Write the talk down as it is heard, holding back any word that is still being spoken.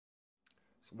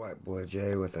It's Whiteboy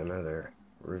J with another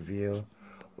review.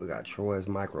 We got Troy's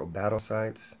micro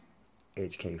BattleSights,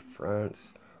 HK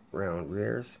fronts, round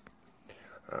rears.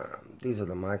 These are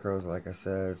the micros. Like I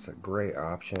said, it's a great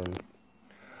option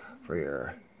for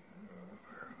your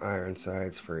iron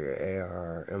sights, for your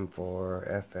AR,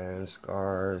 M4, FN,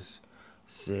 SCARs,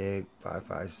 SIG,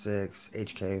 5.56,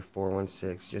 HK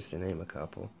 416, just to name a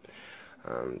couple.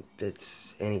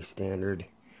 Fits any standard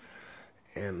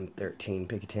M13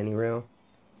 Picatinny rail.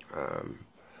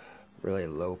 Really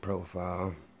low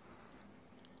profile,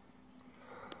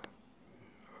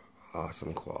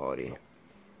 awesome quality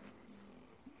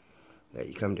that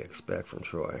you come to expect from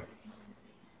Troy.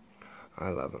 I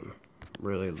love them.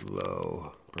 Really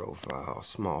low profile,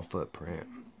 small footprint,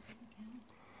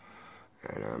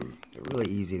 and they're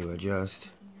really easy to adjust.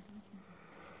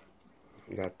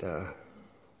 You got the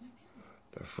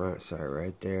front sight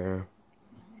right there.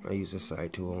 I use a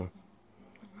sight tool.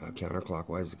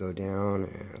 Counterclockwise to go down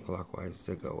and clockwise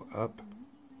to go up.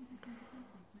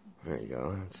 There you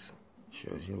go. That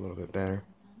shows you a little bit better.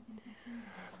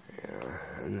 Yeah,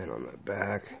 and then on the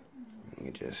back, you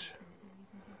just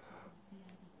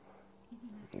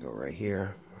go right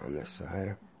here on this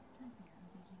side.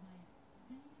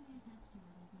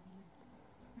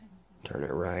 Turn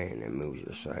it right and it moves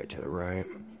your sight to the right.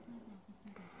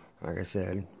 Like I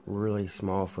said, really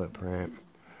small footprint.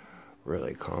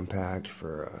 Really compact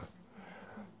for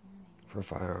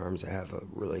firearms that have a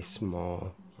really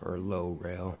small or low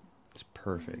rail. It's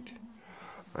perfect.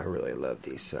 I really love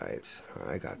these sights.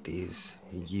 I got these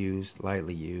used,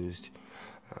 lightly used,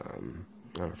 on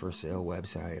a for sale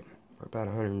website for about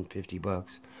 150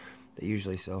 bucks. They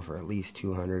usually sell for at least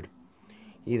 200.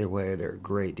 Either way, they're a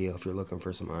great deal if you're looking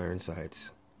for some iron sights.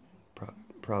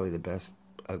 Probably the best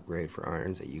upgrade for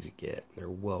irons that you could get. They're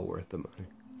well worth the money.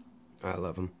 I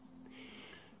love them.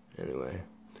 Anyway,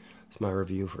 it's my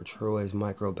review for Troy's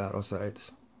micro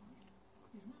BattleSights.